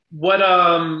What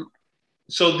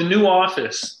so the new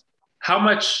office, how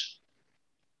much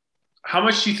how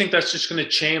much do you think that's just going to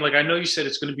change? Like I know you said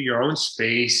it's going to be your own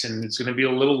space and it's going to be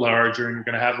a little larger and you're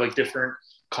going to have like different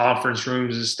conference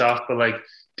rooms and stuff, but like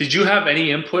did you have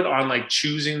any input on like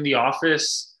choosing the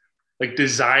office, like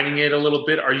designing it a little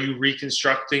bit? Are you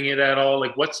reconstructing it at all?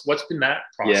 Like what's been that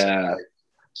process Yeah. like?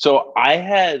 So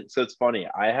it's funny.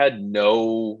 I had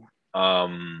no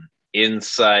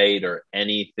insight or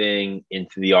anything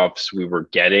into the office we were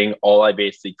getting. All I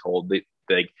basically told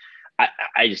like I,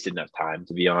 I just didn't have time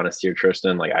to be honest here,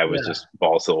 Tristan. Like I was Yeah. just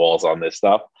balls to the walls on this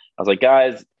stuff. I was like,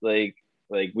 guys, like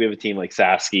we have a team like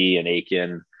Sasky and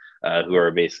Aiken, who are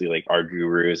basically like our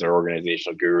gurus, our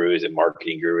organizational gurus and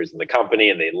marketing gurus in the company,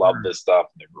 and they love this stuff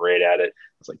and they're great at it.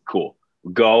 I was like, cool,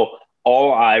 go.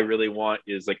 All I really want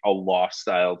is like a loft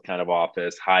styled kind of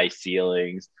office, high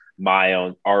ceilings, my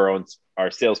own, our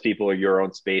salespeople or your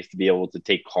own space to be able to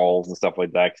take calls and stuff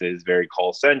like that because it is very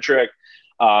call centric.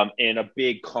 And a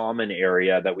big common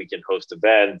area that we can host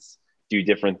events, do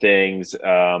different things,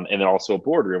 and then also a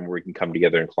boardroom where we can come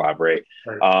together and collaborate.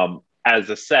 Right.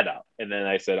 As a setup. And then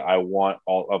I said, I want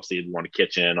all, obviously, want a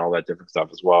kitchen, all that different stuff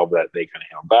as well, but they kind of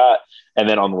handled that. And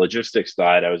then on the logistics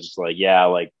side, I was just like, yeah,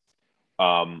 like,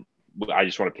 um, I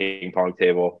just want a ping pong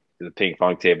table. The ping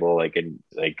pong table, like, and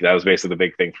like that was basically the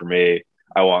big thing for me.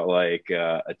 I want like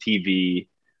a TV,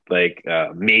 like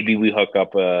maybe we hook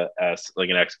up like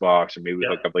an Xbox, or maybe we Yeah.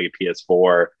 hook up like a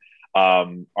PS4.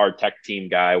 Our tech team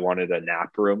guy wanted a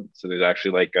nap room, so there's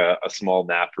actually like a small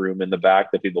nap room in the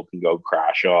back that people can go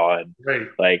crash on. Right.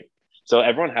 Like, so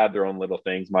everyone had their own little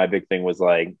things. My big thing was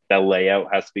like the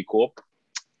layout has to be cool,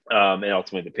 and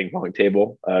ultimately the ping pong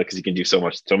table because you can do so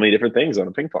many different things on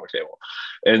a ping pong table.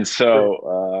 And Right.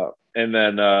 so, and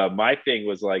then my thing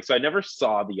was like, so I never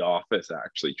saw The Office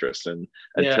actually, Tristan,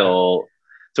 Yeah. until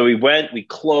so we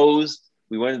closed,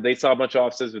 we went, they saw a bunch of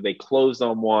offices, but they closed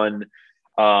on one.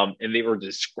 And they were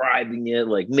describing it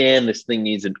like, man, this thing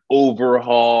needs an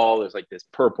overhaul. There's like this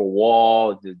purple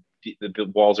wall. The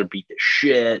walls are beat to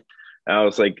shit. And I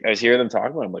was like, I was hearing them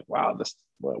talking about it. I'm like, wow, this,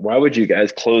 why would you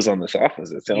guys close on this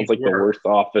office? It sounds Needs like the work. worst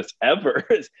office ever,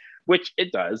 which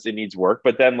it does. It needs work.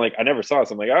 But then, like, I never saw it.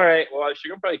 So I'm like, all right, well, I should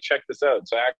go probably check this out.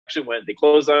 So I actually went, they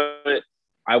closed on it.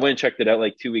 I went and checked it out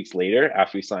like 2 weeks later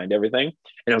after we signed everything.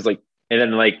 And I was like, and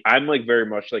then like, I'm like very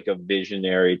much like a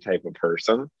visionary type of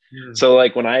person. Mm. So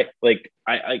like when I like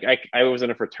I was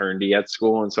in a fraternity at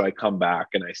school, and so I come back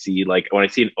and I see like when I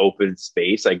see an open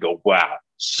space, I go, wow,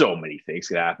 so many things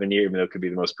could happen here, even though it could be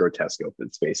the most grotesque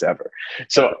open space ever.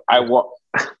 So I walk,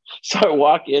 so I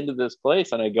walk into this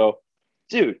place and I go,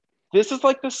 dude, this is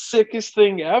like the sickest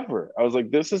thing ever. I was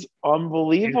like, this is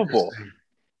unbelievable. Interesting.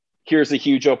 Here's a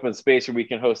huge open space where we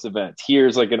can host events.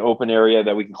 Here's like an open area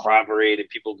that we can collaborate and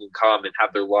people can come and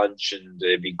have their lunch and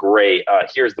it'd be great.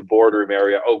 Here's the boardroom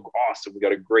area. Oh, awesome. We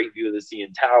got a great view of the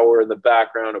CN Tower in the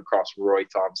background across from Roy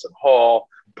Thompson Hall.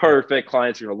 Yeah. Perfect.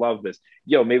 Clients are going to love this.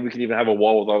 Yo, maybe we can even have a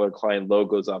wall with all their client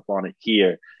logos up on it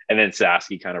here. And then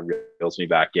Sasky kind of reels me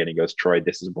back in and goes, Troy,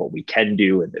 this is what we can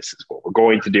do and this is what we're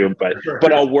going to do.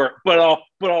 But I'll work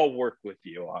with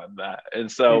you on that.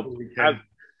 And so We I've can.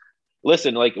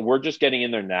 listen, like we're just getting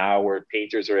in there now. Where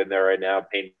painters are in there right now,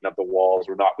 painting up the walls.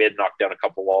 We had knocked down a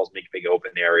couple walls, make a big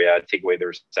open area, take away the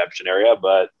reception area.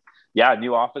 But yeah,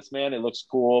 new office, man. It looks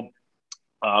cool.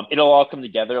 It'll all come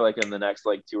together like in the next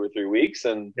like 2 or 3 weeks,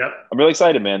 and Yep. I'm really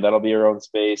excited, man. That'll be your own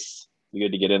space. Be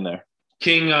good to get in there.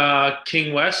 King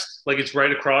West, like it's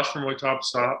right across from Roy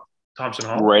Thompson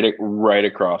Hall. Right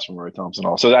across from Roy Thompson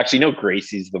Hall. So actually, no,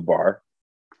 Gracie's the bar.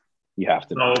 You have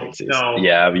to know No, Gracie's. no.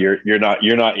 Yeah, you're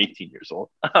not 18 years old.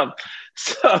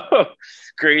 So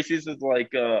Gracie's is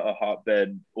like a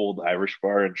hotbed old Irish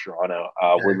bar in Toronto.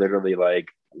 We're Okay. literally like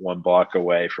 1 block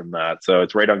away from that. So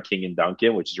it's right on King and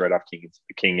Duncan, which is right off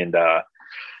King and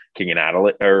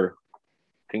Adelaide or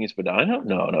King and Spadina.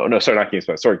 No. Sorry, not King and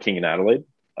Spadina. Sorry, King and Adelaide.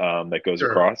 That goes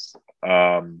Sure. across.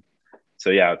 So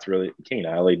yeah, it's really King and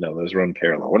Adelaide. No, those run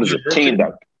parallel. What is it? King and University.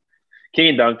 Duncan. King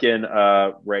and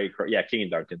Duncan. Yeah, King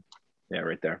and Duncan. Yeah,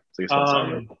 right there. So I guess that's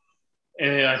on it. Um,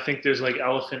 and I think there's like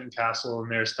Elephant and Castle in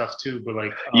there stuff too, but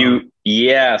like,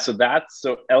 Yeah, so that's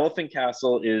so Elephant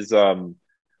Castle is on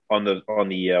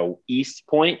the east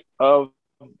point of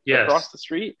yes, across the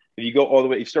street. If you go all the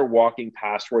way, you start walking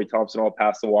past Roy Thompson Hall,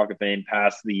 past the Walk of Fame,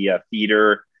 past the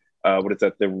theater. What is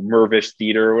that? The Mervish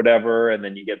Theater or whatever, and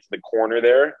then you get to the corner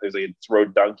there. There's like it's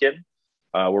Road Duncan.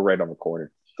 We're right on the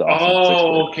corner. It's awesome. Six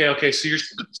oh, minutes. okay, okay. So you're,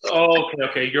 oh, okay,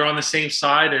 okay. You're on the same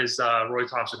side as Roy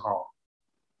Thompson Hall.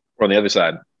 We're on the other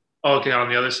side. Okay, on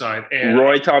the other side. And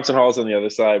Roy Thompson Hall is on the other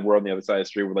side. We're on the other side of the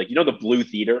street. We're like, the Blue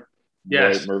Theater, Roy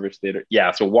yes, Mervish Theater.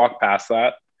 Yeah, so walk past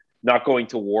that. not going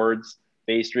towards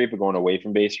Bay Street, but going away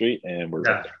from Bay Street, and we're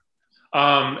right Yeah.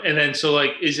 there. And then so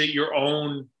like, is it your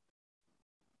own?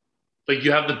 Like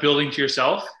you have the building to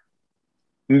yourself?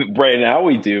 Right now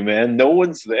we do, man. No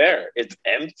one's there. It's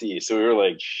empty. So we were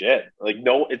like, shit. Like,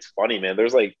 no, it's funny, man.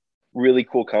 There's like really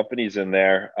cool companies in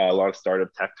there, a lot of startup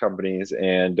tech companies,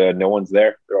 and no one's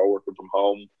there. They're all working from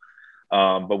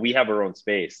home. But we have our own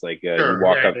space. Like you Sure.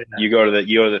 walk Yeah. up, you go to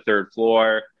the third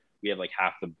floor. We have like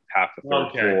half the Yeah. third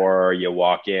Okay. floor. You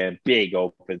walk in, big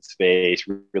open space,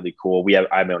 really cool.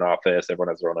 I have my own office. Everyone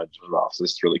has their own office.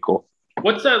 It's really cool.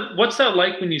 What's that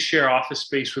like when you share office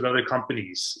space with other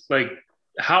companies? Like,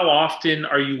 how often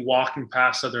are you walking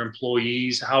past other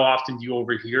employees? How often do you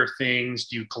overhear things?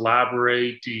 Do you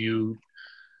collaborate? Do you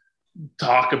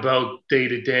talk about day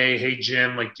to day? Hey,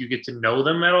 Jim, like, do you get to know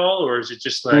them at all? Or is it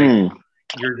just like Hmm.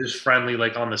 you're just friendly,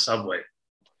 like on the subway?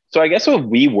 So I guess with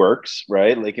WeWorks,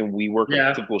 right? Like in WeWork, like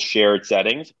Yeah. typical shared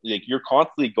settings, like you're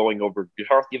constantly going over.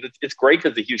 It's great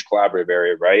because it's a huge collaborative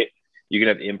area, right? You can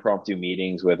have impromptu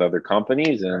meetings with other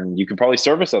companies, and you can probably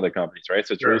service other companies, right?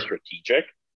 So it's really Sure. strategic.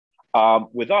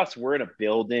 With us, we're in a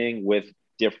building with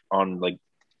like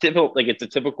typical, like it's a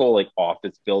typical like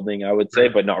office building, I would say,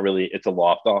 Right. but not really. It's a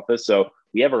loft office, so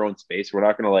we have our own space. We're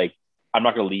not gonna like. I'm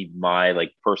not gonna leave my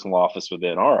like personal office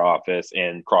within our office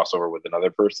and cross over with another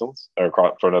person's or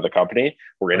for another company.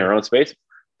 We're in Right. our own space,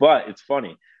 but it's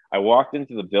funny. I walked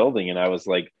into the building and I was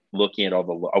like looking at all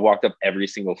the. I walked up every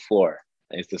single floor.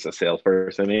 It's just a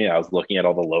salesperson. Me. I was looking at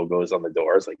all the logos on the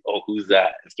doors, like, oh, who's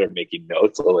that? And start making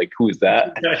notes. So, like, who's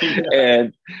that?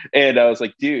 And I was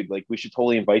like, dude, like, we should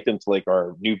totally invite them to like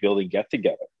our new building get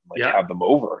together. Like, Yeah. have them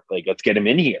over. Like, let's get them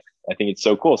in here. I think it's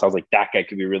so cool. So I was like, that guy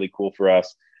could be really cool for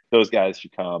us. Those guys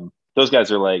should come. Those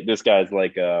guys are like, this guy's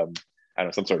like, I don't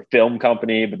know, some sort of film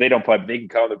company, but they don't play. But they can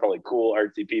come. They're probably cool,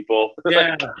 artsy people. Yeah.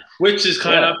 Like, yeah, Which is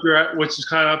kind of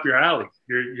up your alley.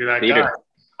 You're that guy. theater,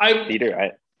 I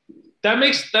theater. that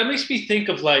makes me think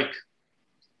of like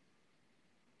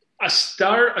a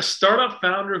startup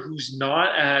founder who's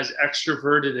not as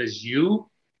extroverted as you.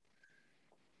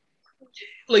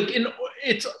 Like in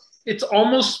it's it's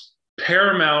almost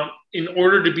paramount in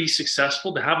order to be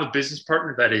successful to have a business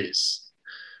partner that is.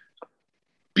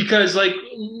 Because like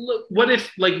what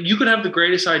if like you could have the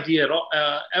greatest idea at all,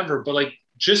 ever, but like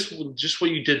just what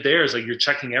you did there is like you're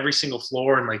checking every single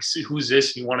floor and like see who's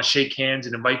this, and you want to shake hands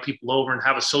and invite people over and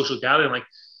have a social gathering. Like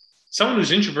someone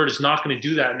who's introvert is not going to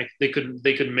do that, and they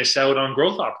could miss out on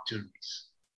growth opportunities.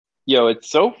 Yo, it's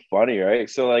so funny, right?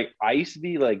 So like I used to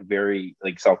be like very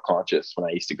like self-conscious when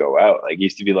I used to go out. Like I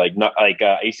used to be like not like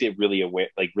I used to get really aware,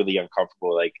 like really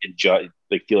uncomfortable, like and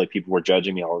like feel like people were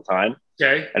judging me all the time.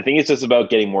 Okay. I think it's just about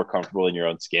getting more comfortable in your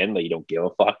own skin, that you don't give a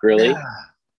fuck Yeah. really.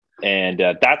 And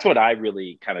that's what I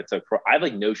really kind of took. I have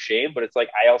like no shame, but it's like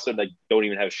I also like don't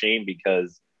even have shame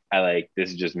because I like this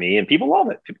is just me, and people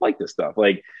love it. People like this stuff.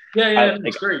 Like Yeah. I Yeah. like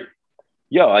That's great.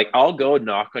 yo, like I'll go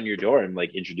knock on your door and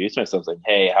like introduce myself. Like,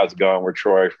 hey, how's it going? We're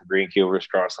Troy from Green Cubers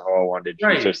across the hall. Wanted to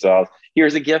introduce Right. ourselves.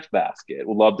 Here's a gift basket.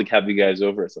 We'd love to have you guys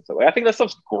over. And stuff like I think that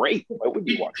stuff's great. Why wouldn't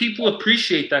you want to do People that?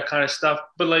 appreciate that kind of stuff,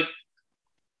 but like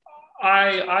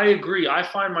I agree. I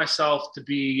find myself to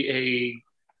be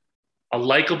a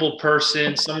likable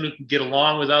person, someone who can get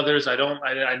along with others. I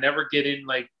never get in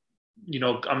like,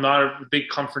 I'm not a big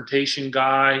confrontation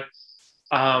guy.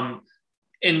 Um,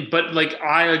 but like,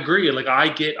 I agree. Like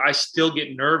I still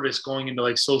get nervous going into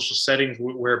like social settings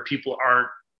where people aren't,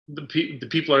 the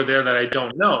people are there that I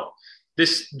don't know.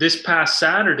 This past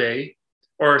Saturday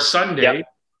or Yeah. Sunday,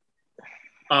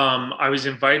 I was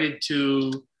invited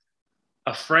to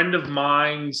a friend of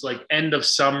mine's like end of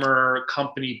summer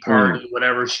company Mm, party,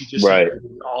 whatever. She just right.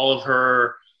 invited all of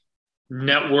her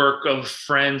network of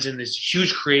friends in this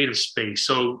huge creative space.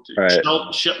 So Right.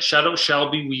 shout out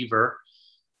Shelby Weaver.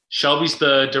 Shelby's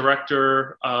the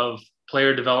director of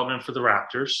player development for the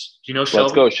Raptors. Do you know Let's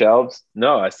Shelby? go shelves.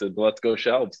 No, I said let's go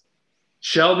shelves.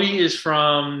 Shelby is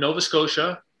from Nova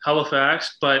Scotia,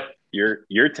 Halifax, but Your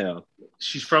town.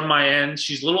 she's from my end.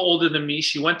 She's a little older than me.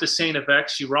 She went to St. FX.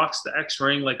 She rocks the X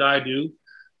ring like I do.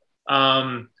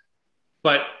 Um,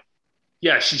 but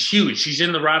yeah, she's huge. She's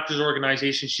in the Raptors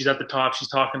organization. She's at the top. She's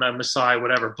talking to Masai,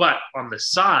 whatever. But on the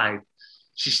side,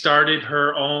 she started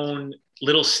her own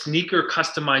little sneaker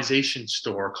customization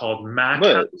store called Mac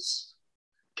Lit. House.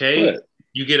 Okay. Lit.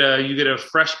 You get a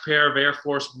fresh pair of Air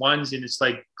Force Ones, and it's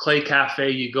like Clay Cafe.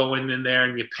 You go in there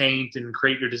and you paint and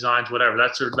create your designs, whatever.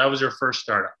 That was her first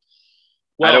startup.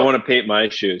 I don't Well, want to paint my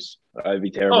shoes. I'd be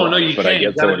oh terrible no, at it, you but I can't. You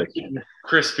get gotta someone be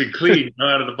crisp and clean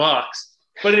out of the box.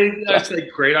 But it's like a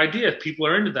great idea. If people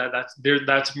are into that,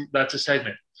 that's a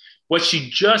segment. What she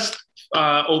just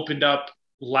opened up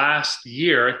last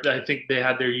year. I think they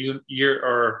had their year,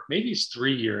 or maybe it's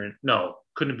 3 year. No,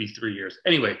 couldn't be 3 years.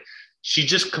 Anyway, she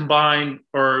just combined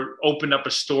or opened up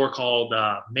a store called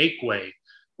Makeway,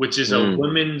 which is a Mm,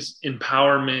 women's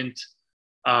empowerment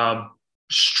um,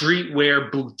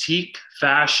 streetwear boutique,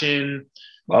 fashion,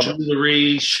 love it.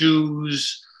 jewelry,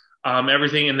 shoes,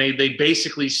 everything. And they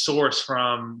basically source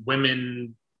from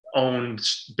women owned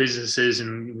businesses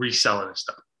and resell it and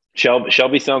stuff.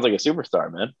 Shelby sounds like a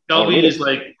superstar, man. I want to Shelby meet is her.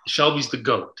 like Shelby's the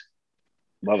goat.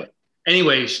 Love it.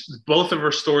 Anyway, both of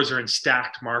her stores are in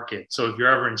Stacked Market. So if you're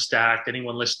ever in Stacked,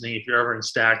 anyone listening, if you're ever in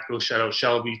Stacked, go shout out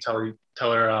Shelby. Tell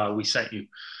her we sent you.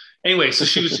 Anyway, so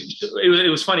she was. It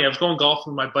was funny. I was going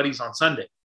golfing with my buddies on Sunday.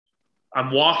 I'm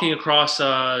walking across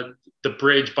the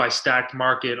bridge by Stacked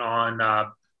Market on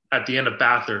at the end of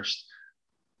Bathurst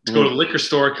to go to Mm, the liquor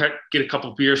store, get a couple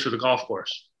beers for the golf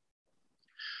course.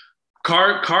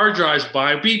 Car drives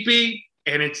by, beep beep,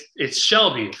 and it's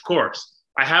Shelby, of course.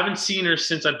 I haven't seen her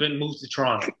since I've been moved to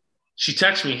Toronto. She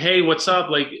texts me, "Hey, what's up?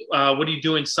 Like, what are you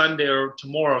doing Sunday or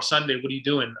tomorrow Sunday? What are you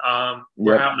doing?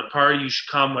 We're yep. having a party. You should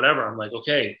come. Whatever." I'm like,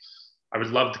 "Okay, I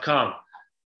would love to come."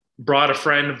 Brought a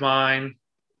friend of mine,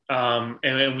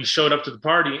 and we showed up to the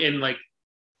party, and like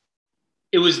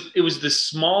it was this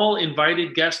small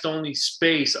invited guest only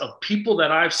space of people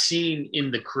that I've seen in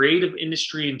the creative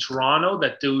industry in Toronto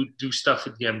that do stuff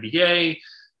with the NBA,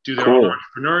 do their own Cool.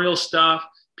 entrepreneurial stuff.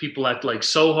 People at like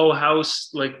Soho House,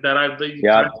 like that I've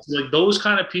Yeah. like those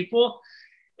kind of people.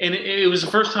 And it was the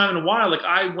first time in a while. Like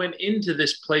I went into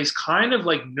this place kind of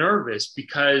like nervous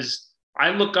because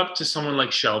I look up to someone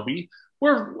like Shelby.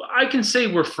 I can say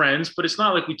we're friends, but it's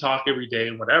not like we talk every day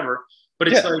and whatever. But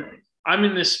it's Yeah. like I'm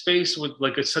in this space with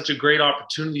like such a great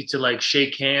opportunity to like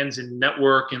shake hands and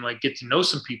network and like get to know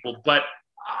some people. But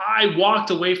I walked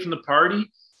away from the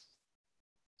party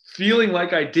feeling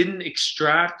like I didn't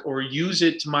extract or use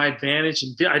it to my advantage,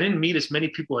 and I didn't meet as many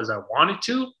people as I wanted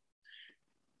to.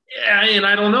 And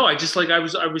I don't know. I just like I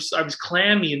was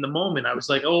clammy in the moment. I was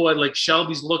like, oh, I like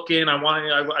Shelby's looking.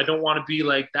 I don't want to be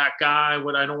like that guy.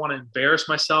 I don't want to embarrass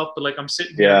myself. But like I'm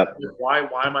sitting here, Yeah. like,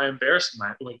 why am I embarrassing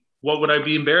my like what would I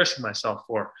be embarrassing myself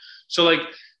for? So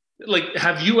like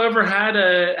have you ever had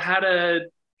a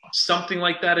something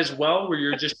like that as well, where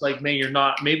you're just like, man, you're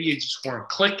not, maybe you just weren't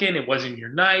clicking, it wasn't your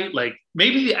night, like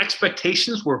maybe the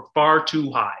expectations were far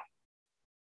too high.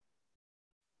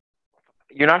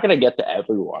 You're not going to get to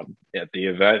everyone at the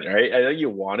event, right? I know you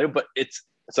want to, but it's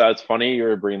funny you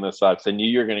were bringing this up. 'Cause I knew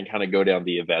you were going to kind of go down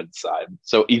the event side.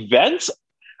 So events,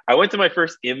 I went to my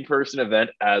first in-person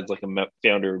event as like a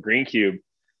founder of Green Cube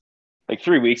like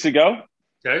 3 weeks ago.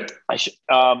 Okay.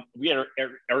 We had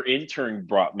our intern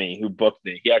brought me, who booked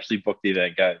me. He actually booked the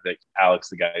event, guy, like Alex,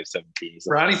 the guy who's 17. He's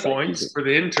Brownie like, points for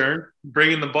the intern,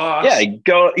 bringing the yeah,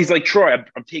 boss. he's like, Troy,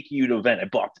 I'm taking you to an event. I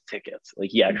bought the tickets. Like,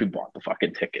 he actually bought the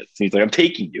fucking tickets. He's like, I'm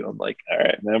taking you. I'm like, all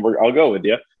right, man, I'll go with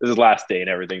you. This is last day and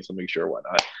everything, so make sure why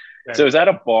not. So Okay. it was at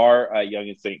a bar at Yonge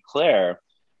and St. Clair.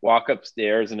 Walk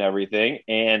upstairs and everything,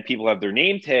 and people have their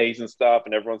name tags and stuff,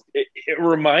 and it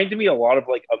reminded me a lot of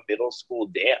like a middle school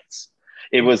dance.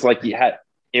 It was like you had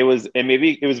and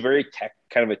maybe it was very tech,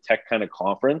 kind of a tech kind of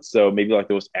conference, so maybe like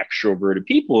those extroverted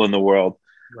people in the world.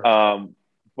 Right.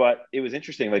 But it was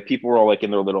interesting. Like people were all like in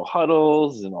their little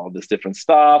huddles and all this different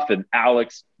stuff. And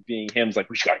Alex, being him's like,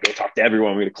 we should gotta go talk to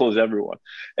everyone. We're gonna close everyone.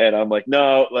 And I'm like,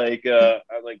 no, like I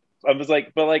was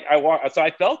like, but like I want. So I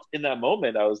felt in that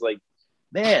moment, I was like,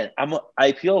 man,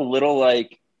 I feel a little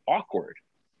like awkward.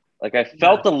 Like I Yeah.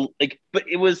 felt but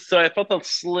it was, so I felt a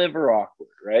sliver awkward,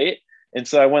 right? And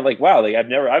so I went like, wow, like I've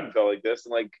felt like this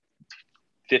in like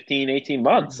 15, 18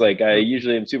 months. Like I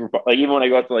usually am super, like even when I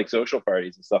go out to like social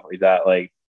parties and stuff like that,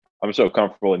 like I'm so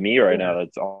comfortable with me right now.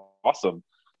 That's awesome.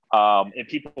 And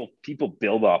people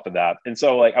build off of that. And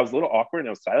so like I was a little awkward and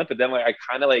I was silent, but then like I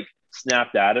kind of like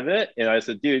snapped out of it and I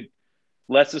said, dude,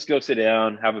 let's just go sit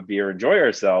down, have a beer, enjoy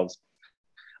ourselves.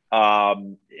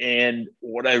 And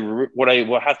what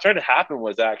has started to happen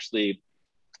was actually,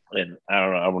 and I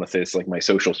don't know, I want to say it's like my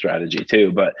social strategy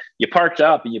too, but you parked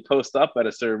up and you post up at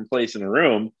a certain place in a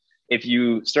room. If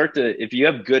you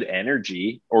have good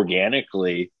energy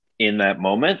organically in that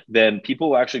moment, then people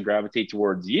will actually gravitate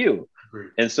towards you.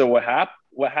 Agreed. And so what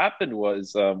happened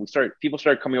was people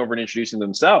started coming over and introducing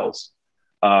themselves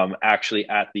actually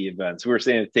at the events. We were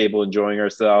sitting at the table enjoying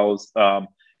ourselves.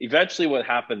 Eventually what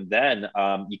happened then,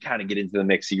 you kind of get into the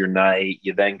mix of your night.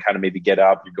 You then kind of maybe get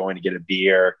up, you're going to get a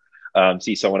beer,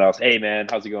 see someone else. Hey man,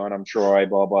 how's it going? I'm Troy,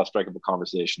 blah, blah, strike up a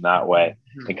conversation that way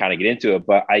and kind of get into it.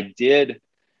 But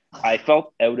I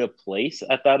felt out of place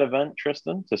at that event,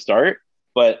 Tristan, to start.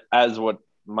 But as what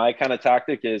my kind of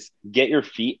tactic is get your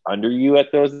feet under you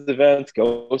at those events.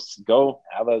 Go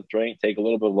have a drink, take a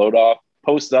little bit of load off,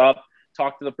 post up,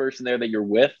 talk to the person there that you're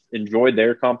with, enjoy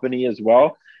their company as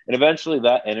well. And eventually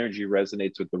that energy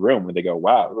resonates with the room where they go,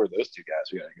 wow, who are those two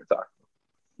guys? We got to go talk.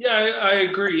 Yeah, I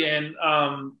agree, and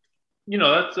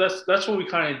that's what we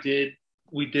kind of did.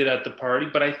 We did at the party,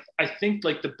 but I think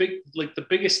like the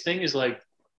biggest thing is like,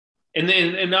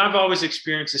 and I've always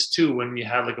experienced this too when you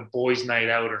have like a boys' night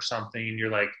out or something, and you're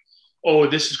like, oh,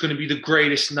 this is going to be the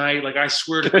greatest night. Like I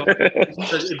swear to God,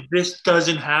 if this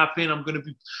doesn't happen, I'm going to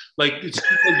be like, it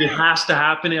has to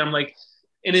happen. And I'm like,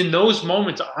 and in those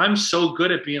moments, I'm so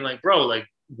good at being like, bro, like,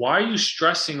 why are you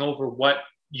stressing over what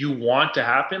you want to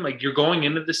happen? Like you're going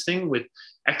into this thing with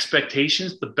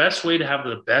expectations. The best way to have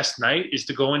the best night is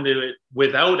to go into it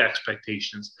without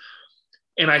expectations.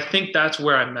 And I think that's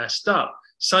where I messed up.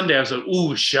 Sunday, I was like,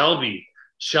 ooh, Shelby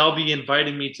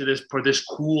invited me to this for this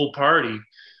cool party.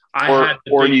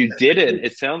 Or you didn't.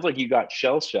 It sounds like you got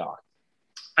shell shocked.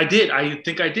 I did. I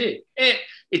think I did.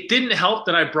 It didn't help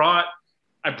that I brought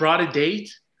a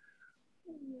date,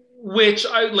 which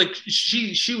I like.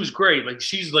 She was great. Like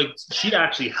she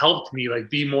actually helped me like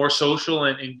be more social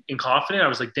and confident. I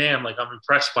was like, damn, like I'm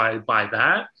impressed by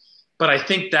that. But I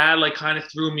think that like kind of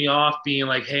threw me off, being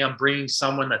like, hey, I'm bringing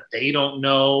someone that they don't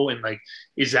know, and like,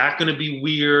 is that going to be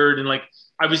weird? And like,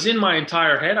 I was in my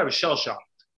entire head. I was shell shocked.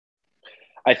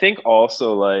 I think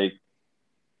also I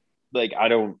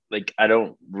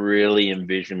don't really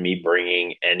envision me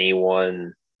bringing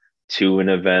anyone to an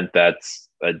event that's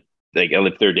like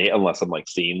if they're date unless I'm like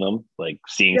seeing them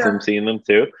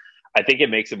too. I think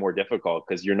it makes it more difficult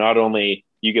because you're not only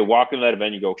you get walk into that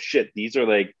event, you go, shit, these are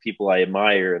like people I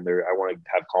admire and I want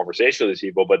to have conversation with these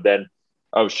people, but then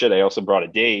oh shit, I also brought a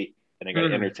date and I got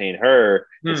to entertain her,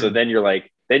 and so then you're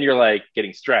like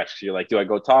getting stretched. You're like, do I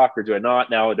go talk or do I not?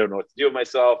 Now I don't know what to do with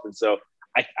myself, and so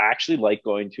I actually like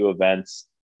going to events.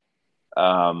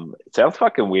 It sounds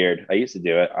fucking weird. I used to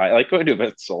do it. I like going to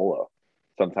events solo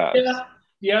sometimes.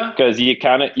 Yeah. Because you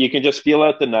can just feel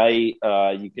out the night.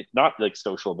 You can not like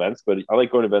social events, but I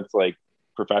like going to events like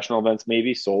professional events,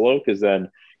 maybe solo, because then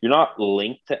you're not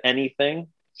linked to anything.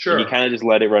 Sure. And you kind of just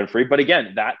let it run free. But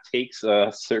again, that takes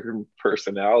a certain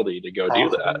personality to go do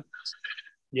that.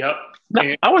 Yep.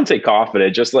 No, I wouldn't say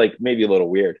confident, just like maybe a little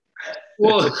weird.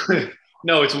 Well,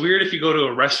 no, it's weird if you go to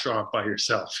a restaurant by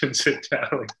yourself and sit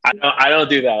down. I don't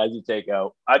do that. I do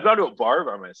takeout. I've gone to a bar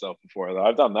by myself before, though.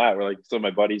 I've done that where like some of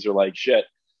my buddies are like, shit,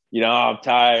 I'm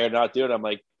tired, not doing it. I'm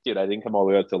like, dude, I didn't come all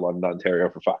the way out to London, Ontario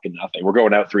for fucking nothing. We're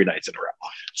going out 3 nights in a row.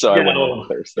 So I went out on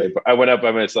Thursday. I went out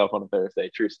by myself on a Thursday.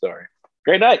 True story.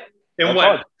 Great night. And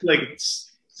what, fun. Like,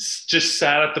 just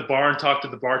sat at the bar and talked to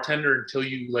the bartender until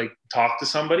you like talked to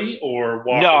somebody, or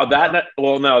walked? No,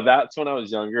 that's when I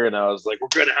was younger and I was like, we're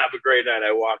gonna have a great night.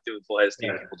 I walked in with the last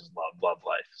team. People just love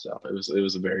life. So it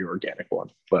was a very organic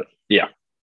one. But yeah.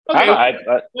 Okay,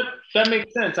 that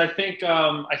makes sense. I think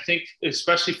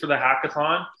especially for the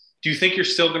hackathon, do you think you're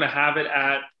still going to have it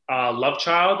at Love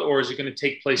Child, or is it going to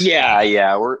take place?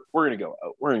 Yeah, we're gonna go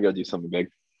out. We're gonna go do something big.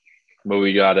 But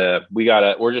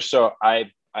we're just so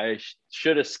I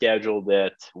should have scheduled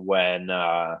it when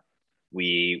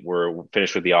we were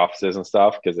finished with the offices and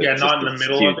stuff, because not in the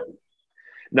middle of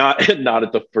it. Not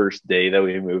at the first day that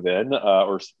we move in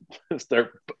or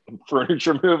start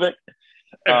furniture moving.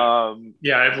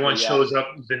 Everyone shows up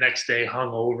the next day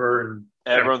hungover, and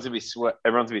everyone's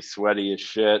gonna be sweaty as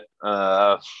shit.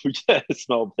 It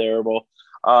smelled terrible.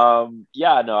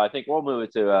 I think we'll move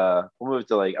it to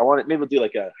like, maybe we'll do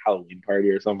like a Halloween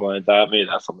party or something like that. Maybe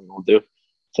that's something we'll do.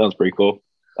 Sounds pretty cool.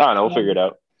 I don't know, we'll figure it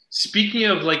out. Speaking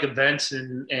of like events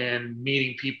and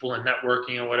meeting people and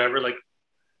networking and whatever, like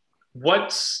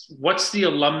what's the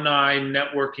alumni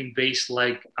networking base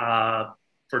like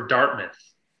for Dartmouth?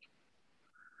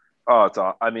 Oh, it's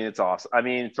awesome. I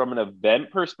mean, from an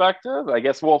event perspective, I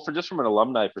guess, well, from an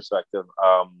alumni perspective,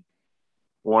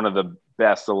 one of the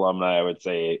best alumni, I would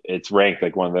say, it's ranked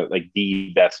like one of the, like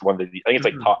the best one. I think it's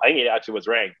like top, I think it actually was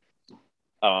ranked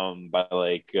by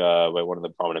one of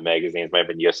the prominent magazines, might have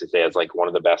been USA, as like one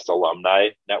of the best alumni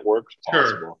networks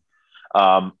possible.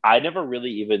 Sure. I never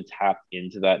really even tapped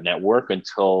into that network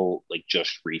until like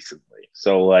just recently.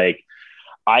 So like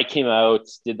I came out,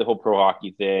 did the whole pro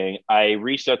hockey thing. I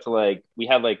reached out to we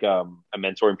had a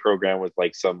mentoring program with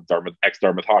like some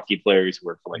ex-Dartmouth hockey players who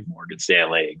worked for like Morgan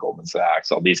Stanley, Goldman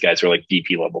Sachs. All these guys were like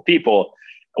VP level people.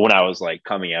 When I was like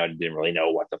coming out and didn't really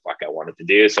know what the fuck I wanted to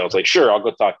do. So I was like, sure, I'll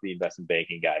go talk to the investment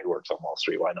banking guy who works on Wall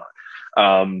Street. Why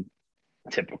not?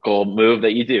 Typical move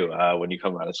that you do when you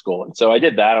come out of school. And so I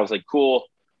did that. I was like, cool,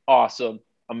 awesome.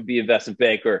 I'm gonna be an investment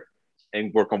banker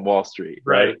and work on Wall Street.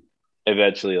 Right.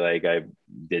 eventually, like, I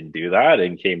didn't do that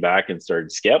and came back and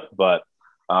started Skip. But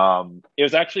it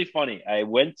was actually funny. I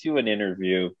went to an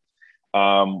interview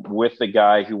with the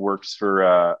guy who works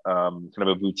for kind of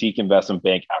a boutique investment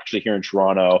bank, actually here in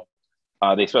Toronto.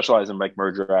 They specialize in like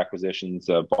merger acquisitions,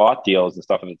 bought deals and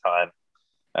stuff at the time.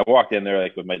 I walked in there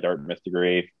like with my Dartmouth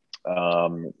degree,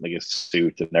 like a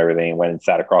suit and everything, and went and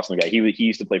sat across from the guy. He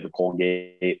used to play for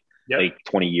Colgate Yep. like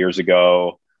 20 years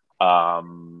ago.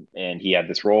 And he had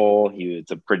this role.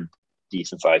 It's a pretty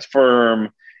decent sized firm.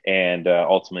 And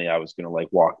ultimately, I was going to like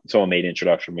walk. Someone made an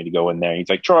introduction for me to go in there. He's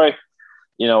like, Troy,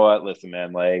 you know what? Listen,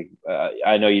 man, like,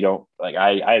 I know you don't like,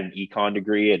 I had an econ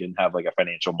degree. I didn't have like a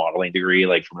financial modeling degree,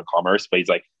 like from a commerce, but he's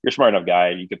like, you're a smart enough guy.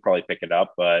 You could probably pick it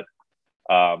up. But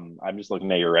I'm just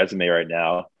looking at your resume right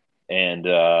now. And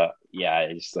yeah,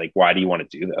 it's like, why do you want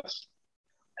to do this?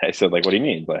 I said, like, what do you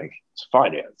mean? Like, it's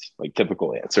finance, like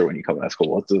typical answer when you come out of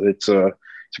school. It's a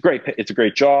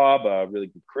great job, a really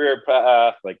good career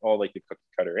path, like all like the cookie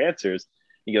cutter answers.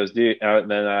 He goes, dude, and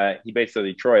then he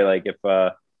basically, Troy, like if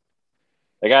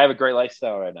like I have a great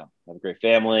lifestyle right now. I have a great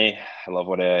family. I love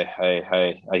what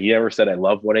he never said I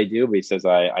love what I do, but he says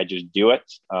I just do it.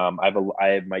 I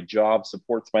have my job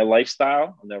supports my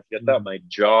lifestyle. I'll never forget that. Mm. My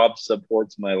job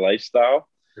supports my lifestyle.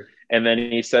 And then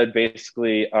he said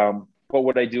basically, but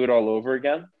would I do it all over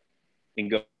again and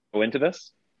go into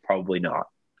this? Probably not.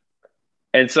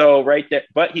 And so right there,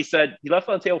 but he said he left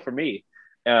on the table for me.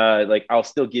 Like I'll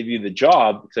still give you the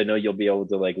job because I know you'll be able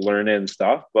to like learn it and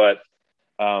stuff, but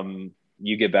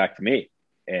you get back to me.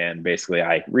 And basically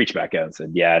I reached back out and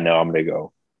said, yeah, no, I'm gonna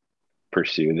go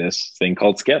pursue this thing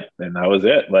called Skip. And that was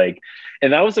it. Like,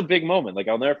 and that was a big moment. Like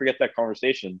I'll never forget that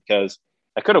conversation because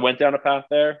I could have went down a path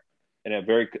there and it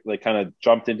very like kind of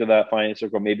jumped into that finance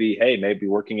circle. Maybe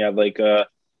working at like a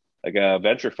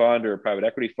venture fund or a private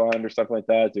equity fund or something like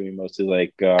that, doing mostly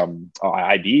like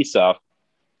IB stuff.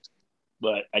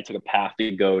 But I took a path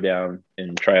to go down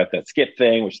and try out that Skip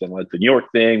thing, which then led to the New York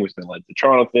thing, which then led to the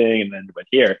Toronto thing, and then went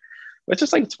here. But it's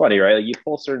just like it's funny, right? Like you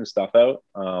pull certain stuff out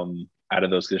of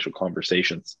those initial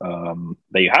conversations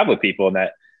that you have with people, and that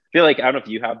I feel like I don't know if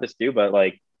you have this too, but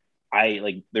like I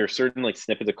like there are certain like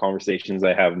snippets of conversations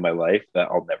I have in my life that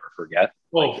I'll never forget,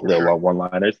 like Oh, for little sure.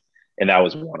 one-liners, and that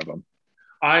was one of them.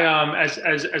 I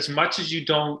as much as you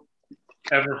don't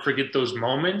ever forget those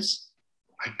moments,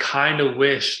 I kind of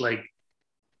wish like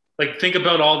think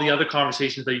about all the other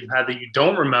conversations that you've had that you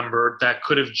don't remember that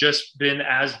could have just been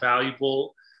as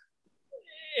valuable.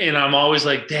 And I'm always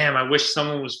like, damn, I wish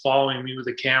someone was following me with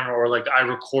a camera, or like I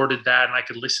recorded that and I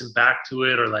could listen back to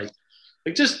it, or like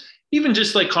just even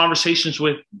just like conversations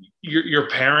with your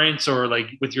parents, or like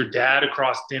with your dad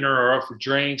across dinner or out for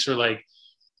drinks, or like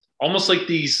almost like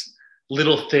these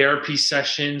little therapy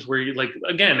sessions where you like,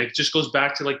 again, it just goes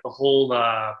back to like the whole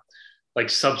like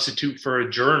substitute for a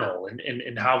journal,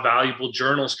 and how valuable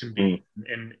journals can be,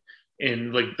 Mm.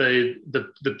 and like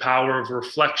the power of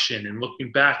reflection and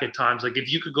looking back at times. Like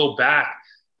if you could go back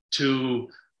to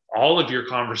all of your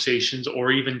conversations,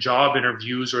 or even job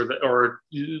interviews, or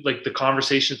like the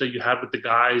conversations that you had with the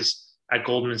guys at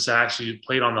Goldman Sachs who you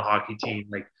played on the hockey team,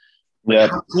 like Yep.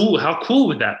 how cool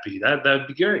would that be? That'd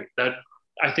be great. That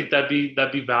I think that'd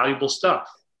be valuable stuff.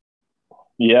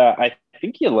 Yeah, I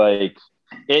think you like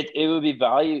it. It would be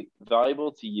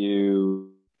valuable to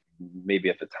you maybe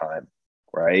at the time,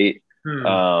 right? Hmm.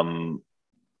 Um,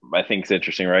 I think it's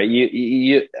interesting, right?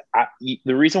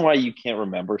 The reason why you can't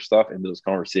remember stuff in those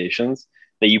conversations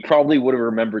that you probably would have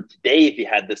remembered today if you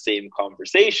had the same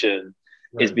conversation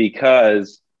is Right.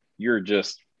 because you're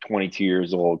just 22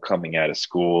 years old coming out of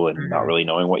school and not Hmm. really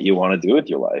knowing what you want to do with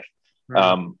your life. Hmm.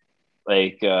 Um,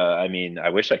 I mean, I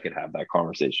wish I could have that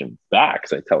conversation back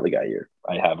because I tell the guy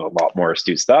I have a lot more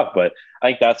astute stuff, but I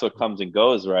think that's what comes and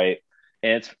goes, right?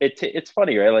 And it's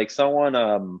funny, right? Like someone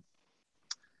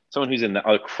who's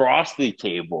across the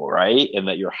table, right? And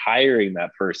that you're hiring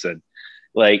that person.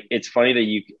 Like it's funny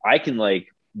that I can like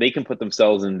they can put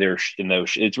themselves in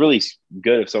those. It's really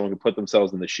good if someone can put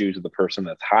themselves in the shoes of the person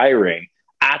that's hiring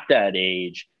at that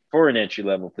age for an entry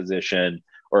level position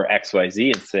or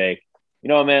XYZ and say, you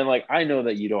know, man, like I know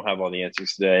that you don't have all the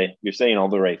answers today. You're saying all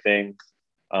the right things.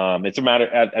 It's a matter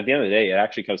at the end of the day, it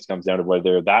actually comes down to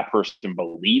whether that person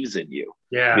believes in you to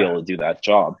be Yeah. able to do that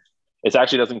job. It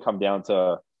actually doesn't come down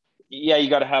to yeah, you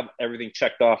got to have everything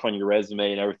checked off on your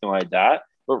resume and everything like that.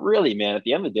 But really, man, at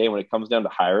the end of the day, when it comes down to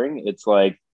hiring, it's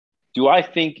like, do I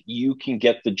think you can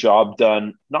get the job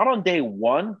done not on day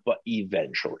one, but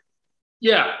eventually?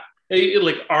 Yeah.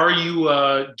 Like, are you?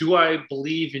 Do I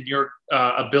believe in your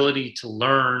ability to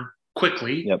learn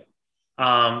quickly? Yep.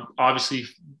 Obviously,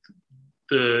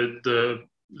 the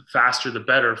faster the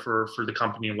better for the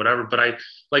company and whatever. But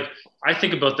I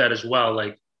think about that as well.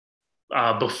 Like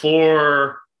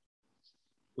before,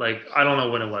 like I don't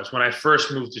know when it was when I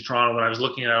first moved to Toronto, when I was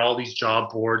looking at all these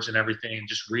job boards and everything and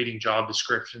just reading job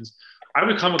descriptions, I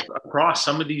would come across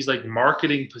some of these like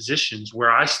marketing positions where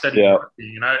I studied Yeah.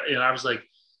 marketing, and I was like,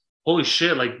 holy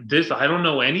shit, like this, I don't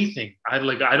know anything. I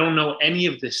don't know any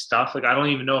of this stuff. Like I don't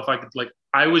even know if I could, like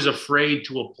I was afraid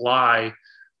to apply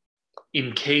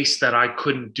in case that I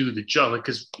couldn't do the job. Like,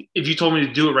 cause if you told me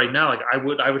to do it right now, like I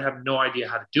would have no idea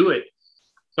how to do it.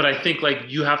 But I think like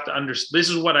you have to understand, this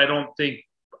is what I don't think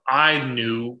I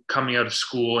knew coming out of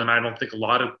school. And I don't think a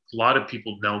lot of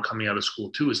people know coming out of school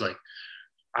too, is like,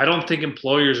 I don't think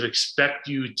employers expect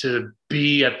you to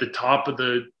be at the top of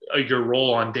your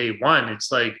role on day one.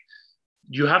 It's like,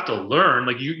 you have to learn,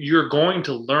 like you're going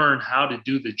to learn how to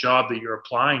do the job that you're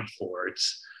applying for.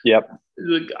 It's Yep.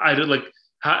 like, I like,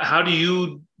 how do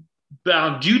you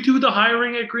do the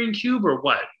hiring at Green Cube or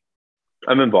what?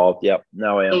 I'm involved. Yep.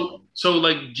 Now I am. So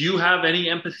like, do you have any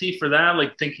empathy for that?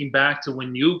 Like thinking back to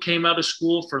when you came out of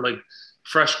school for like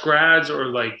fresh grads, or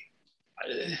like,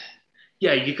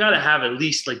 yeah, you got to have at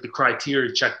least like the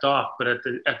criteria checked off. But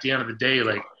at the end of the day,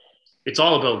 like it's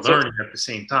all about So learning at the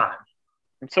same time.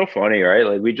 it's so funny, right?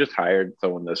 Like we just hired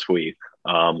someone this week.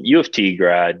 U of T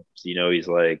grad. So, he's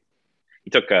like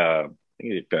he took I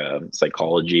think he took,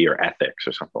 psychology or ethics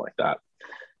or something like that.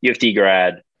 U of T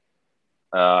grad.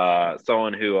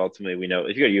 Someone who ultimately we know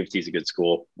if you go to U of T is a good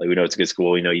school. Like we know it's a good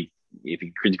school. If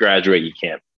you could graduate, you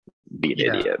can't be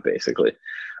an idiot, basically.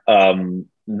 Then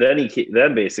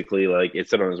basically like it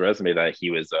said on his resume that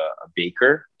he was a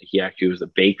baker. He actually was a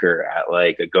baker at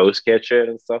like a ghost kitchen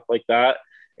and stuff like that.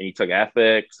 And he took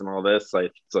ethics and all this.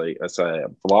 Like it's like that's a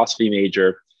philosophy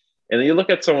major. And then you look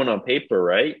at someone on paper,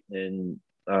 right? And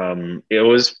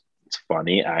it's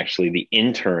funny actually. The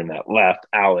intern that left,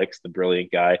 Alex, the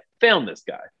brilliant guy, found this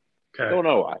guy. Okay. Don't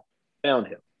know why. Found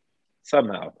him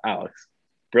somehow. Alex,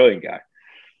 brilliant guy.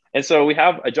 And so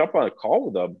I jump on a call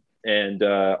with him, and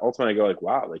ultimately I go like,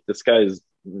 wow, like this guy's.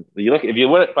 If you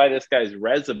went by this guy's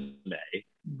resume,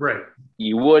 Right.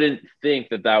 you wouldn't think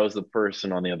that was the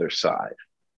person on the other side.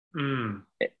 Mm.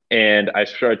 And I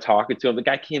started talking to him. The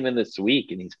guy came in this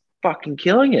week, and he's fucking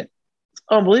killing it. It's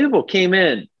unbelievable. Came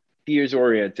in, fears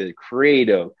oriented,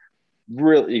 creative,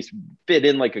 really fit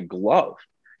in like a glove.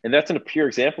 And that's a pure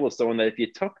example of someone that if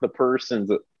you took the person's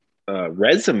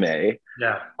resume,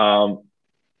 Yeah.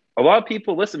 A lot of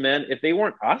people listen, man. If they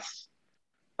weren't us,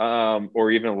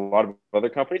 or even a lot of other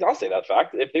companies, I'll say that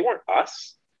fact. If they weren't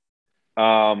us,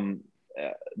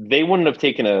 they wouldn't have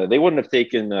taken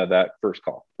that first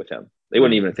call with him. They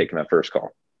wouldn't even have taken that first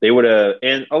call. They would have,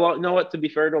 and a lot. You know what? To be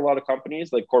fair to a lot of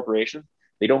companies, like corporations,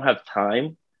 they don't have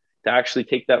time to actually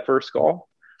take that first call.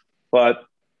 But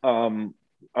I'm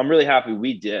really happy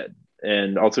we did,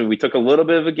 and ultimately we took a little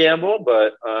bit of a gamble,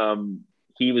 but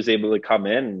he was able to come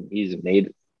in, and he's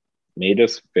made me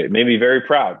very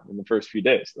proud in the first few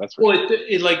days. That's well,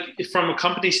 it like from a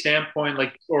company standpoint,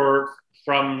 like, or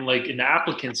from like an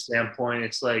applicant standpoint,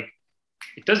 it's like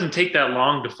it doesn't take that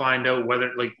long to find out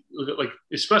whether like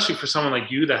especially for someone like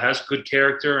you that has good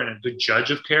character and a good judge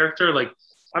of character. Like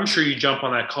I'm sure you jump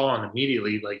on that call and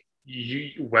immediately like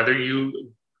whether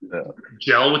you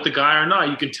gel with the guy or not,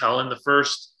 you can tell in the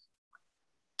first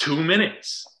 2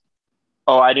 minutes.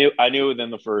 Oh, I knew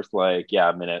within the first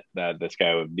minute that this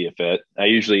guy would be a fit.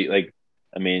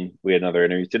 We had another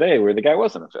interview today where the guy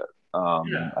wasn't a fit.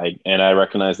 I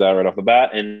recognize that right off the bat,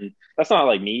 and that's not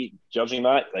like me judging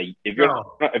that. Like if you're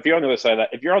on the other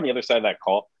side of that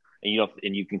call,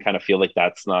 and you can kind of feel like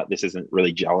this isn't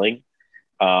really gelling,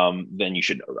 then you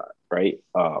should know that, right?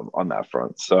 On that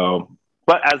front. So,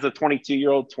 but as a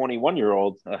 22-year-old,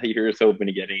 21-year-old, you're just hoping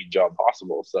to get any job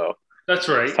possible. So. That's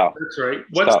right. That's right.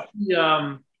 What's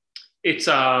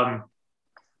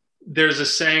there's a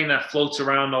saying that floats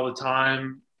around all the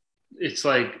time. It's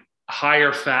like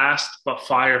hire fast, but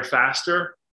fire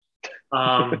faster.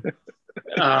 And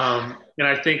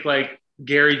I think like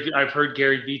I've heard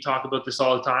Gary Vee talk about this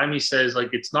all the time. He says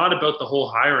like, it's not about the whole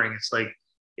hiring. It's like,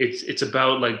 it's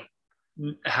about like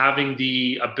having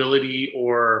the ability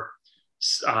or,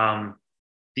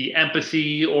 the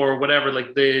empathy or whatever,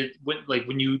 like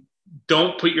when you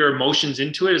don't put your emotions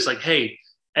into it. It's like, hey,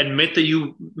 admit that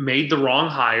you made the wrong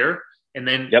hire, and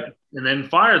then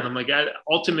fire them. Like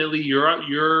ultimately,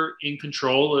 you're in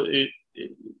control.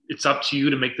 It's up to you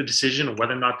to make the decision of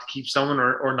whether or not to keep someone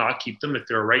or not keep them, if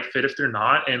they're a right fit, if they're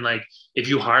not. And like if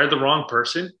you hire the wrong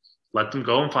person, let them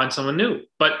go and find someone new.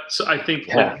 But so I think,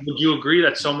 like, would you agree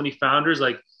that so many founders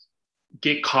like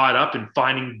get caught up in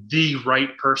finding the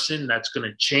right person that's going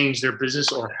to change their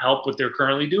business or help what they're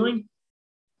currently doing?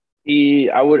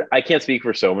 I can't speak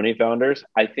for so many founders.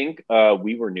 I think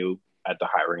we were new at the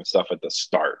hiring stuff at the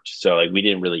start. So like we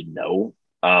didn't really know.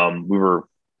 We were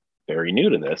very new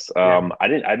to this. Yeah.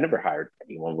 I'd never hired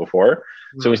anyone before.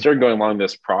 So we started going along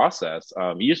this process.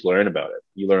 You just learn about it.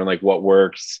 You learn like what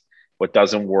works, what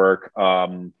doesn't work.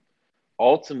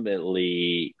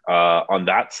 Ultimately, on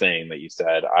that saying that you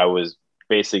said, I was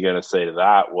basically going to say to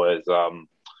that was,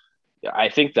 I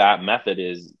think that method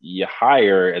is you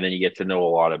hire and then you get to know a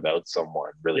lot about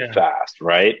someone really fast,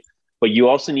 right? But you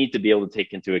also need to be able to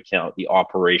take into account the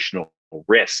operational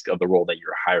risk of the role that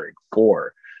you're hiring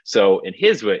for. So in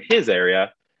his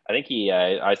area, I think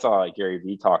I saw Gary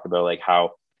Vee talk about like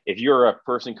how if you're a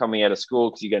person coming out of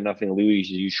school because you got nothing to lose,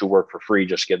 you should work for free,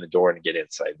 just get in the door and get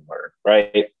insight and learn,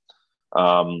 right?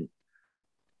 Um,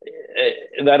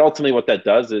 that ultimately what that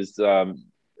does is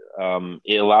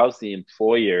it allows the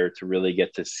employer to really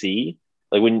get to see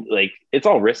like when like it's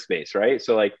all risk based, right?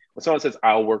 So like when someone says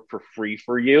I'll work for free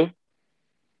for you,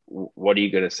 what are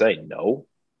you going to say? No.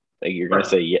 Like you're going to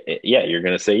say yeah, you're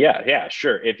going to say yeah,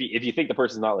 sure. If you think the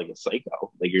person's not like a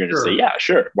psycho, like you're going to say yeah,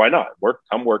 sure, why not?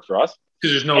 Come work for us.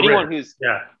 Because there's no anyone risk.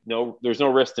 There's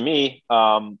no risk to me.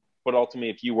 But ultimately,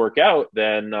 if you work out,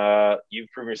 then you've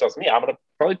proven yourself to me. I'm going to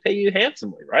probably pay you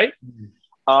handsomely, right?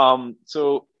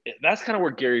 So that's kind of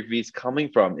where Gary Vee's coming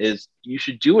from is you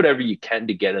should do whatever you can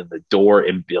to get in the door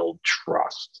and build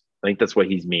trust. I think that's what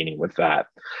he's meaning with that.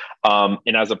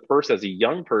 And as a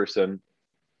young person,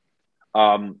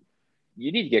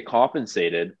 you need to get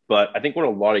compensated. But I think what a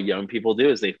lot of young people do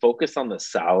is they focus on the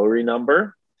salary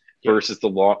number versus the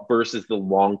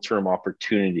long-term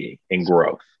opportunity and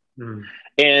growth.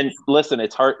 And listen,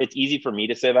 it's hard. It's easy for me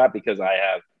to say that because I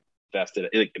have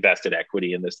vested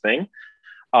equity in this thing.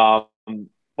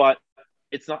 But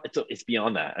it's not, it's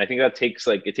beyond that. I think that takes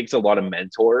a lot of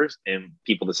mentors and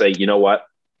people to say, you know what,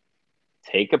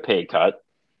 take a pay cut,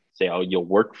 say, oh, you'll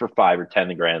work for 5 or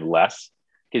 10 grand less.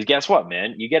 Because guess what,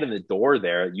 man, you get in the door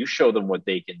there, you show them what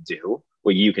they can do,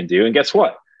 what you can do. And guess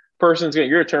what? You're going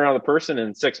to turn around the person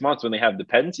in 6 months when they have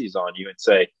dependencies on you and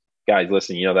say, guys,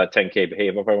 listen, you know, that 10K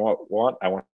behave if I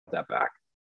want that back.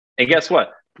 And guess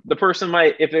what? The person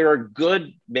might, if they're a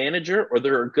good manager or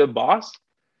they're a good boss,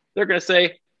 they're going to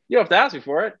say, you don't have to ask me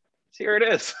for it. Here it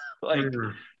is.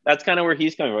 That's kind of where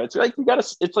he's coming from. It's like,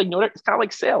 it's kind of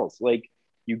like sales. Like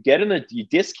you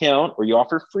discount or you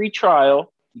offer free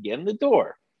trial, you get in the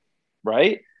door,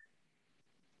 right?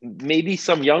 Maybe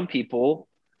some young people,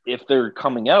 if they're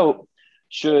coming out,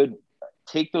 should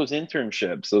take those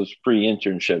internships, those free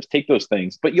internships, take those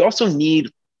things. But you also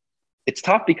it's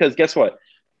tough because guess what?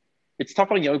 It's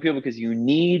tough on young people because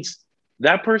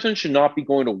that person should not be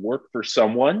going to work for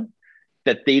someone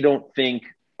that they don't think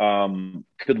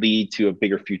could lead to a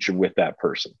bigger future with that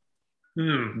person.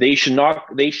 They should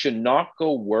not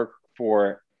go work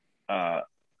for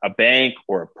a bank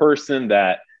or a person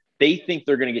that they think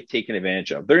they're going to get taken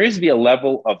advantage of. There needs to be a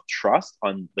level of trust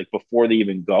on like before they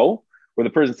even go, where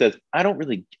the person says,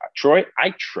 Troy,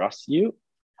 I trust you.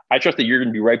 I trust that you're going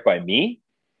to be right by me.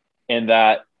 And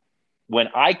that when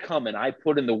I come and I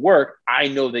put in the work, I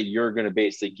know that you're going to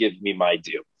basically give me my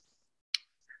due.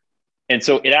 And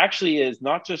so it actually is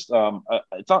not just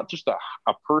it's not just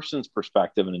a person's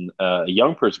perspective and a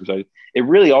young person's perspective. It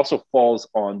really also falls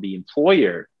on the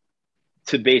employer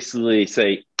to basically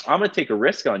say, I'm going to take a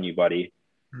risk on you, buddy,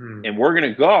 and we're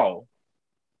going to go.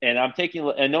 And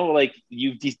I know like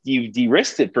you've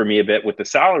de-risked it for me a bit with the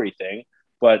salary thing,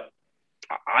 but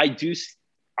I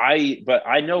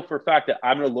know for a fact that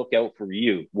I'm going to look out for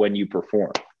you when you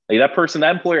perform. Like that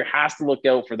employer has to look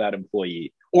out for that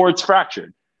employee or it's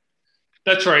fractured.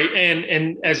 That's right.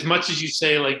 And as much as you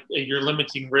say, like you're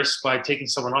limiting risk by taking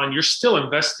someone on, you're still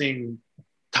investing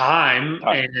time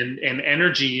and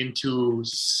energy into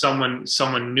someone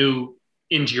new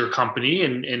into your company.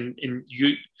 And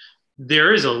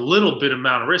there is a little bit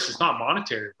amount of risk. It's not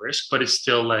monetary risk, but it's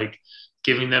still like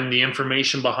giving them the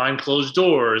information behind closed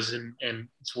doors and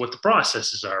it's what the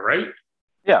processes are, right?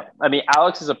 Yeah. I mean,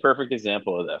 Alex is a perfect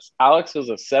example of this. Alex was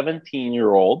a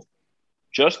 17-year-old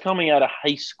just coming out of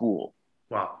high school.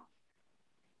 Wow.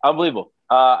 Unbelievable.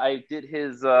 I did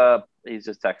his, he's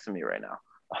just texting me right now.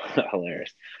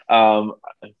 Hilarious.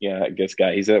 Yeah, this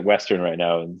guy, he's at Western right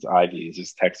now and Ivy. He's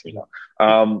just texting me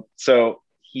now. So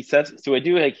he says, so I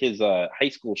do like his high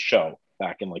school show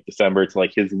back in like December. It's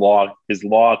like his law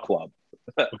club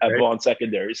at Vaughan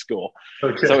Secondary School.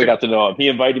 Okay. So we got to know him. He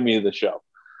invited me to the show.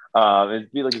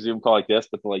 It'd be like a Zoom call like this,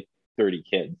 but like 30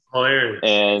 kids. Hilarious.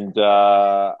 And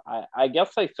I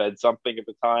guess I said something at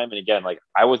the time. And again, like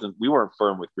we weren't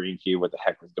firm with Green Cube, what the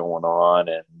heck was going on.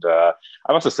 And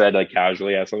I must have said like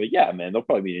casually, I was like, yeah, man, there'll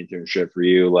probably be an internship for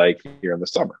you like here in the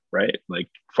summer, right? Like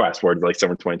fast forward to like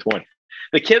summer 2020.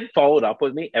 The kid followed up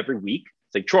with me every week.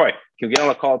 It's like, Troy, can we get on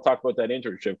a call and talk about that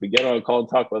internship? We get on a call and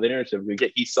talk about the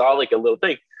internship. He saw like a little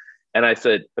thing. And I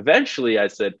said, eventually I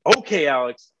said, okay,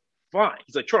 Alex, fine.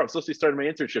 He's like, Troy, I'm supposed to be starting my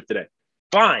internship today.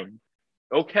 Fine.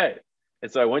 Okay.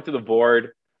 And so I went to the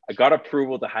board. I got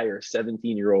approval to hire a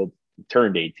 17-year-old,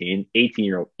 turned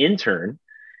 18-year-old intern.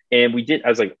 And I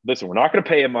was like, listen, we're not going to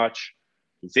pay him much.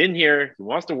 He's in here. He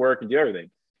wants to work and do everything.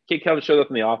 Kid comes, shows up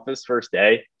in the office first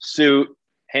day, suit,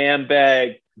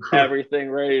 handbag, everything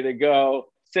ready to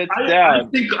go. Sits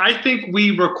down. I think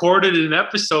we recorded an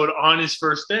episode on his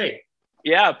first day.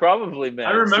 Yeah, probably, man.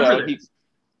 I remember this.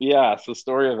 It's the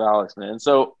story of Alex, man.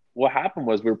 So what happened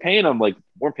was we weren't paying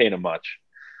him much.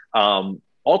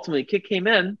 Ultimately, kid came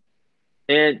in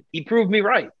and he proved me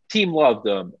right. Team loved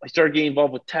him. I started getting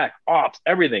involved with tech, ops,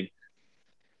 everything.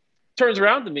 Turns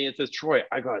around to me and says, Troy,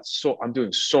 I'm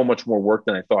doing so much more work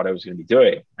than I thought I was going to be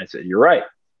doing. I said, you're right.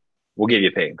 We'll give you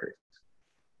a pay increase.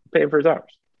 Pay him for his hours.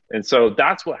 And so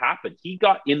that's what happened. He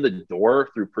got in the door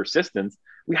through persistence.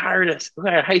 We hired a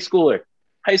high schooler.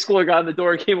 High schooler got in the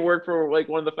door, came to work for like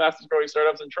one of the fastest growing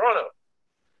startups in Toronto.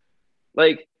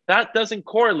 Like that doesn't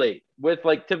correlate with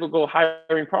like typical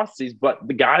hiring processes, but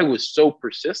the guy was so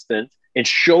persistent and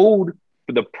showed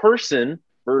the person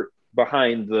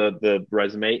behind the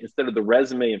resume instead of the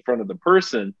resume in front of the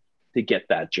person to get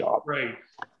that job. Right.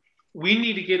 We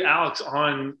need to get Alex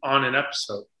on an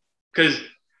episode because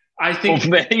I think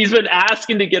he's been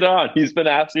asking to get on.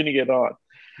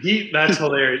 That's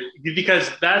hilarious because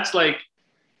that's like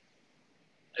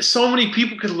so many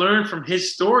people could learn from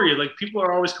his story. Like people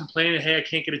are always complaining, hey, I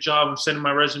can't get a job. I'm sending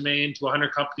my resume into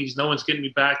 100 companies. No one's getting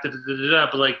me back.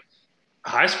 But like a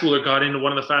high schooler got into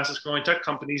one of the fastest growing tech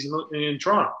companies in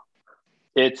Toronto.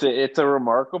 It's a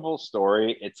remarkable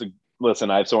story.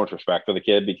 Listen, I have so much respect for the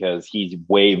kid because he's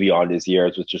way beyond his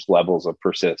years with just levels of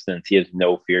persistence. He has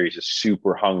no fear. He's just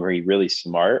super hungry, really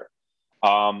smart.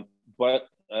 I'm going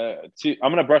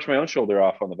to brush my own shoulder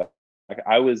off on the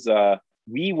back.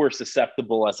 We were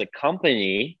susceptible as a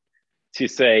company to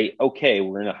say, okay,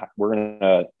 we're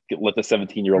gonna let the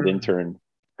 17-year-old intern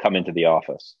come into the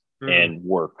office and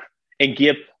work and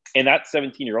that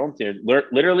 17-year-old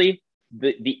literally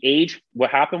the age. What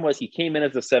happened was he came in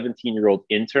as a 17-year-old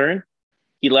intern.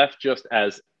 He left just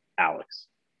as Alex.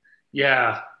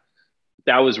 Yeah.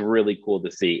 That was really cool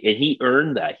to see. And he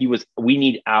earned that. We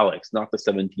need Alex, not the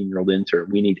 17-year-old intern.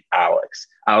 We need Alex.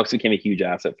 Alex became a huge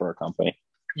asset for our company.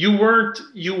 You weren't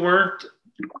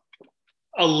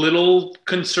a little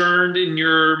concerned in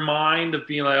your mind of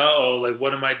being like, oh, like,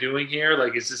 what am I doing here?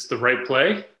 Like, is this the right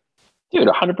play? Dude,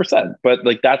 100%. But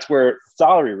like, that's where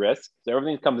salary risk. So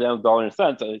everything comes down to dollar and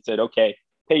cents. And they said, okay,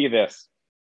 pay you this.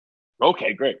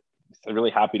 Okay, great. So really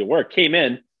happy to work. Came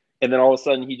in, and then all of a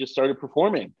sudden he just started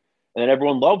performing. And then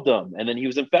everyone loved him. And then he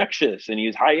was infectious and he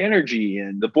was high energy.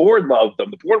 And the board loved him.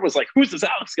 The board was like, who's this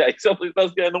Alex guy? He's the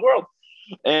best guy in the world.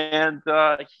 And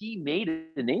he made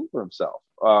a name for himself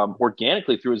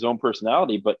organically through his own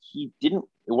personality. But it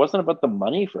wasn't about the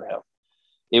money for him.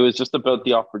 It was just about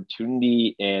the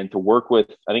opportunity and to work with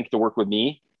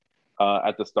me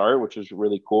at the start, which was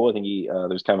really cool. I think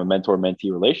there's kind of a mentor-mentee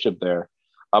relationship there.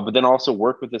 But then also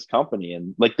work with this company.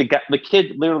 And like the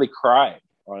kid literally cried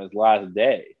on his last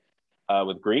day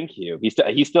with Green Cube.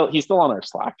 He's still on our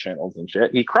Slack channels and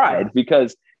shit. He cried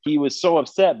because he was so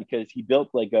upset because he built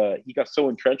he got so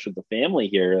entrenched with the family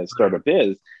here as startup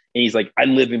is. And he's like, I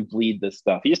live and bleed this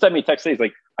stuff. He just sent me a text. He's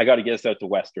like, I got to get us out to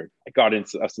Western. I got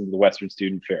us into the Western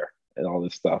Student Fair and all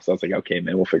this stuff. So I was like, okay,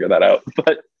 man, we'll figure that out. But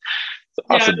it's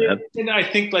awesome, man. And I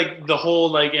think like the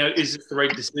whole is this the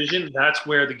right decision? That's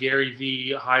where the Gary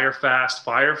V hire fast,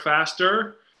 fire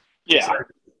faster. Yeah. Like,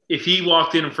 if he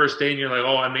walked in on first day and you're like,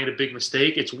 oh, I made a big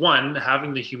mistake. It's one,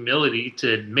 having the humility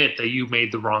to admit that you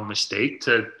made the wrong mistake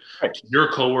to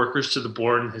your coworkers, to the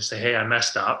board, and say, hey, I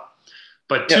messed up.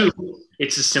 But two,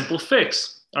 it's a simple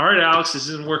fix. All right, Alex, this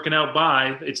isn't working out.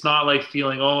 Bye. It's not like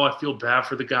feeling, oh, I feel bad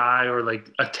for the guy or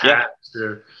like attacked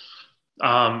or.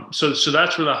 So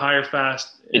that's where the hire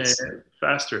fast and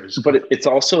faster is. But it's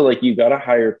also like you got to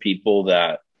hire people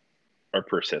that are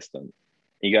persistent.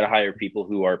 You got to hire people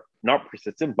who are not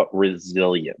persistent but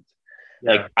resilient.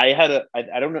 Yeah. Like I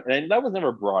don't know, and that was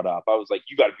never brought up. I was like,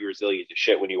 you got to be resilient to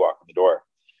shit when you walk in the door.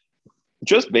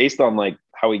 Just based on like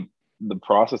the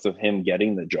process of him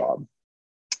getting the job,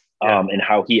 and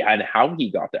how he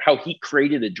got there, how he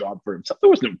created a job for himself. There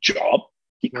was no job.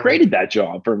 He Right. created that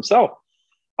job for himself,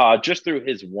 just through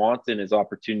his want and his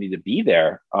opportunity to be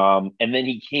there. And then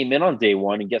he came in on day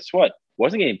one, and guess what?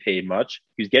 Wasn't getting paid much.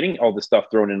 He was getting all this stuff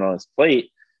thrown in on his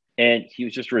plate, and he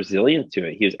was just resilient to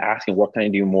it. He was asking, "What can I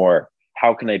do more?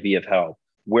 How can I be of help?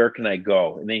 Where can I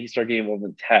go?" And then he started getting involved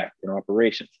in tech and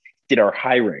operations. Did our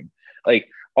hiring, like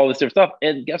all this different stuff.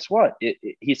 And guess what?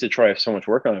 He said, "Troy, I have so much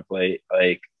work on my plate.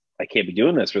 Like I can't be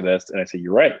doing this for this." And I said,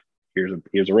 "You're right.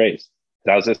 Here's a raise.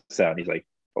 How's this sound?" He's like,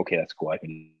 "Okay, that's cool. I can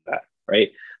do that."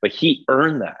 Right? But he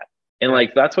earned that. And Yeah.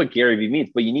 like that's what Gary Vee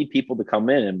means. But you need people to come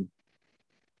in and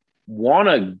want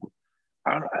to,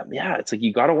 yeah, it's like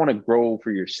you got to want to grow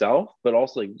for yourself, but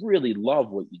also like really love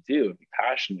what you do and be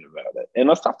passionate about it. And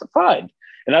that's tough to find.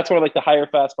 And that's where like the hire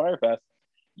fast, fire fast,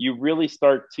 you really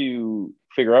start to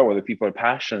figure out whether people are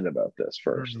passionate about this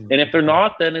first. Mhm. And if they're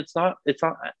not, then it's not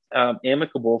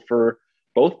amicable for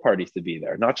both parties to be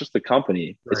there, not just the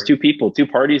company. It's Right. two people, two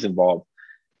parties involved.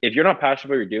 If you're not passionate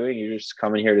about what you're doing, you're just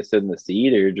coming here to sit in the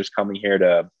seat, or you're just coming here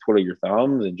to twiddle your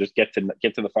thumbs and just get to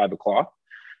the 5 o'clock,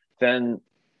 then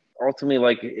ultimately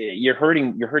like you're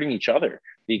hurting each other,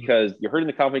 because you're hurting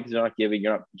the company because you're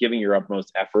not giving your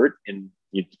utmost effort and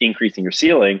you're increasing your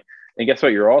ceiling. And guess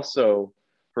what? You're also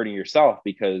hurting yourself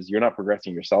because you're not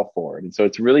progressing yourself forward. And so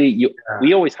it's really we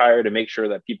Yeah. always hire to make sure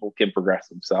that people can progress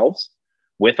themselves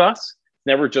with us.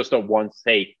 Never just a once,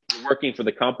 hey, we're working for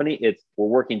the company. It's we're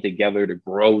working together to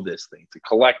grow this thing. It's a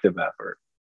collective effort.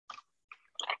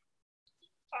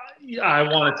 Yeah, I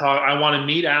want to talk. I want to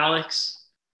meet Alex.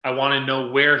 I want to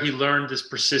know where he learned this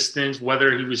persistence,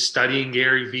 whether he was studying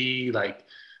Gary Vee, like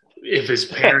if his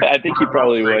parents I think he taught him how,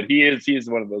 probably like, would. He's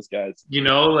one of those guys.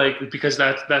 like because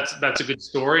that's a good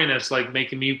story, and it's like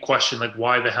making me question like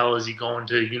why the hell is he going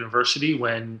to university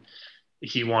when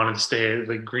he wanted to stay at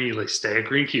like Green, like stay at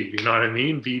Green Cube. You know what I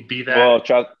mean? Be that.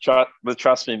 Well,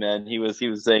 trust me, man. He was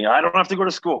saying, I don't have to go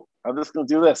to school. I'm just going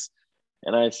to do this.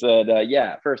 And I said,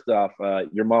 yeah, first off,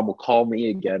 your mom will call me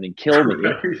again and kill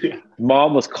me. Yeah.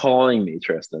 Mom was calling me,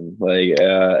 Tristan.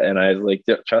 And I was like,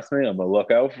 trust me, I'm going to look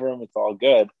out for him. It's all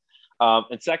good.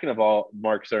 And second of all,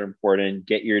 marks are important.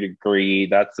 Get your degree.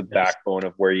 That's the Yes. backbone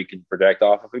of where you can project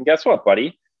off of. And guess what,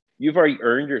 buddy? You've already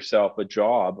earned yourself a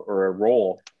job or a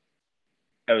role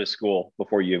out of school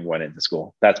before you even went into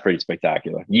school. That's pretty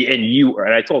spectacular.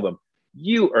 And I told them,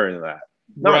 you earned that,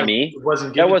 not Right. me. It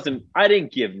wasn't That given. wasn't, I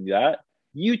didn't give you that.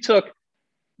 You took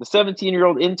the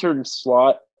 17-year-old intern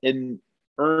slot and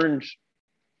earned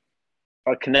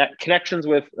connections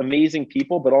with amazing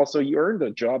people, but also you earned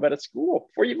a job at a school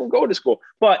before you even go to school.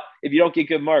 But if you don't get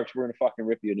good marks, we're going to fucking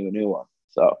rip you into a new one.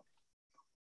 So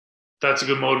That's a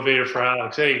good motivator for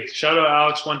Alex. Hey, shout out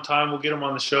Alex one time. We'll get him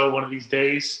on the show one of these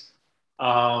days.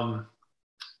 Um,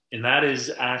 and that is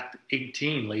Act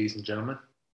 18, ladies and gentlemen.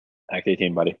 Act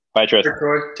 18, buddy. Bye, Tristan.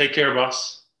 Troy, take care,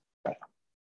 boss.